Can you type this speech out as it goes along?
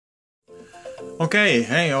Okay,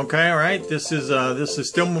 hey, okay, all right. This is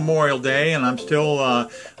still Memorial Day, and I'm still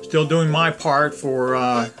doing my part for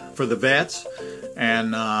the vets.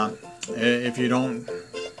 And if you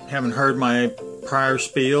haven't heard my prior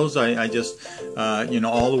spiels, I just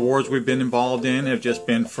all the wars we've been involved in have just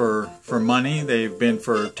been for money. They've been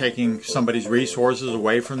for taking somebody's resources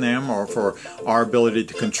away from them, or for our ability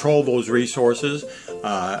to control those resources.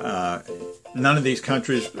 None of these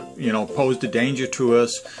countries, posed a danger to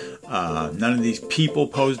us. None of these people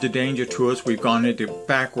posed a danger to us. We've gone into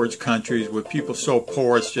backwards countries with people so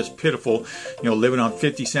poor it's just pitiful, living on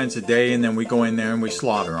 50 cents a day, and then we go in there and we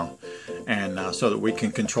slaughter them, and so that we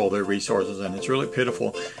can control their resources, and it's really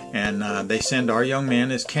pitiful. And they send our young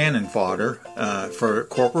men as cannon fodder for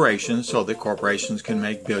corporations, so that corporations can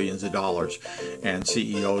make billions of dollars, and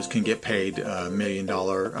CEOs can get paid $1 million,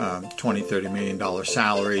 $20, $30 million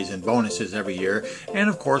salaries and bonuses every year. And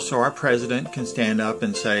of course, so our president can stand up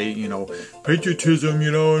and say, patriotism,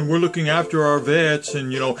 and we're looking after our vets,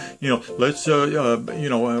 and let's what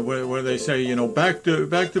do they say, back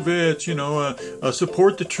the vets,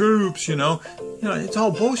 support the troops, it's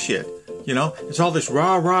all bullshit. It's all this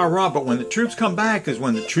rah, rah, rah, but when the troops come back is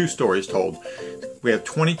when the true story is told. We have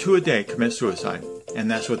 22 a day commit suicide, and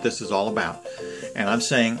that's what this is all about. And I'm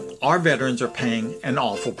saying our veterans are paying an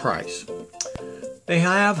awful price. They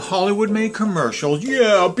have Hollywood-made commercials.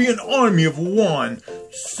 Yeah, be an army of one.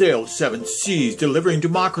 Sail 7 seas, delivering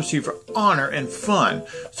democracy for honor and fun.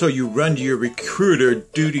 So you run to your recruiter,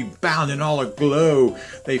 duty-bound and all aglow.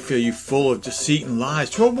 They fill you full of deceit and lies.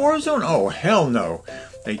 To a war zone? Oh, hell no.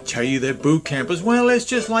 They tell you that boot camp is, well, it's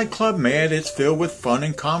just like Club Med. It's filled with fun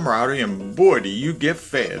and camaraderie, and boy, do you get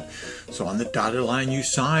fed. So on the dotted line you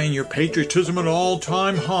sign, your patriotism at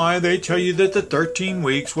all-time high. They tell you that the 13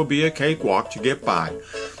 weeks will be a cakewalk to get by.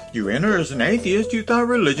 You enter as an atheist, you thought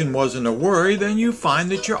religion wasn't a worry, then you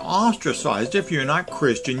find that you're ostracized. If you're not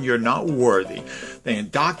Christian, you're not worthy. They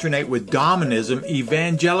indoctrinate with dominism,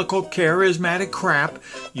 evangelical, charismatic crap.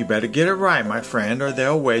 You better get it right, my friend, or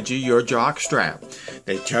they'll wedge you your jock strap.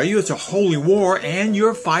 They tell you it's a holy war and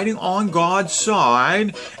you're fighting on God's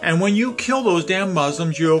side. And when you kill those damn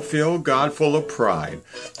Muslims, you'll feel God full of pride.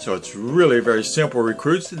 So it's really very simple,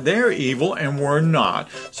 recruits. They're evil and we're not.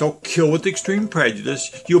 So kill with extreme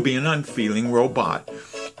prejudice. You'll be an unfeeling robot.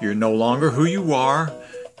 You're no longer who you are.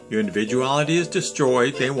 Your individuality is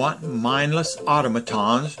destroyed. They want mindless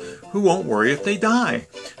automatons who won't worry if they die.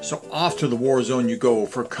 So off to the war zone you go.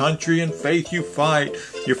 For country and faith you fight.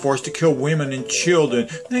 You're forced to kill women and children.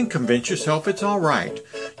 Then convince yourself it's all right.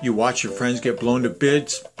 You watch your friends get blown to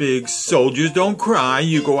bits. Big soldiers, don't cry.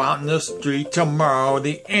 You go out in the street tomorrow.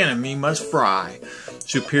 The enemy must fry.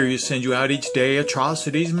 Superiors send you out each day.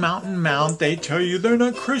 Atrocities mount. They tell you they're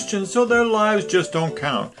not Christians, so their lives just don't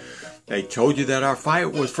count. They told you that our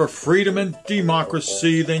fight was for freedom and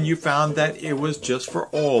democracy. Then you found that it was just for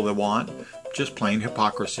all they want. Just plain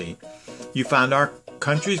hypocrisy. You found our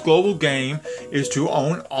country's global game is to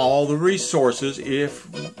own all the resources.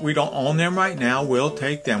 If we don't own them right now, we'll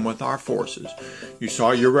take them with our forces. You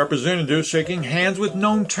saw your representatives shaking hands with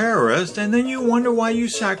known terrorists, and then you wonder why you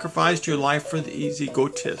sacrificed your life for these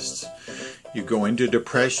egotists. You go into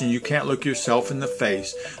depression, you can't look yourself in the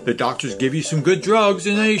face. The doctors give you some good drugs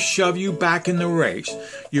and they shove you back in the race.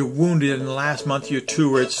 You're wounded in the last month of your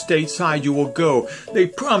tour. It's stateside you will go. They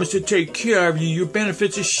promise to take care of you. Your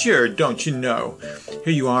benefits assured, don't you know?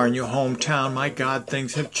 Here you are in your hometown. My God,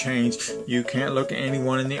 things have changed. You can't look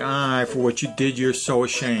anyone in the eye for what you did. You're so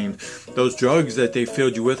ashamed. Those drugs that they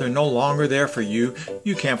filled you with are no longer there for you.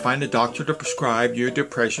 You can't find a doctor to prescribe. Your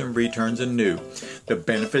depression returns anew. The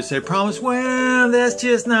benefits they promised, well, that's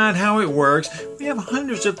just not how it works. We have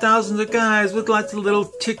hundreds of thousands of guys with lots of little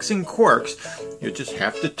ticks and quirks. You just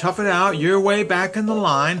have to tough it out your way back in the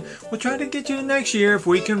line. We'll try to get you next year if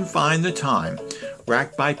we can find the time.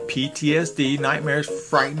 Racked by PTSD, nightmares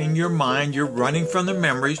frightening your mind, you're running from the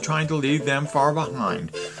memories, trying to leave them far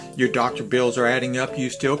behind. Your doctor bills are adding up, you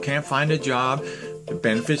still can't find a job. The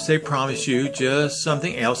benefits they promise you, just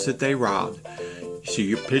something else that they robbed. You see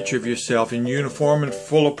your picture of yourself in uniform and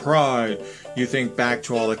full of pride. You think back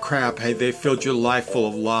to all the crap, hey, they filled your life full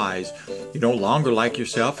of lies. You no longer like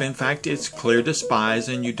yourself. In fact, it's clear despise,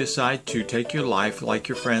 and you decide to take your life like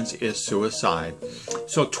your friends is suicide.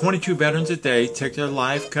 So 22 veterans a day take their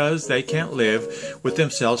life because they can't live with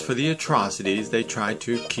themselves for the atrocities they try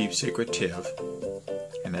to keep secretive.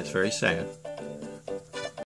 And that's very sad.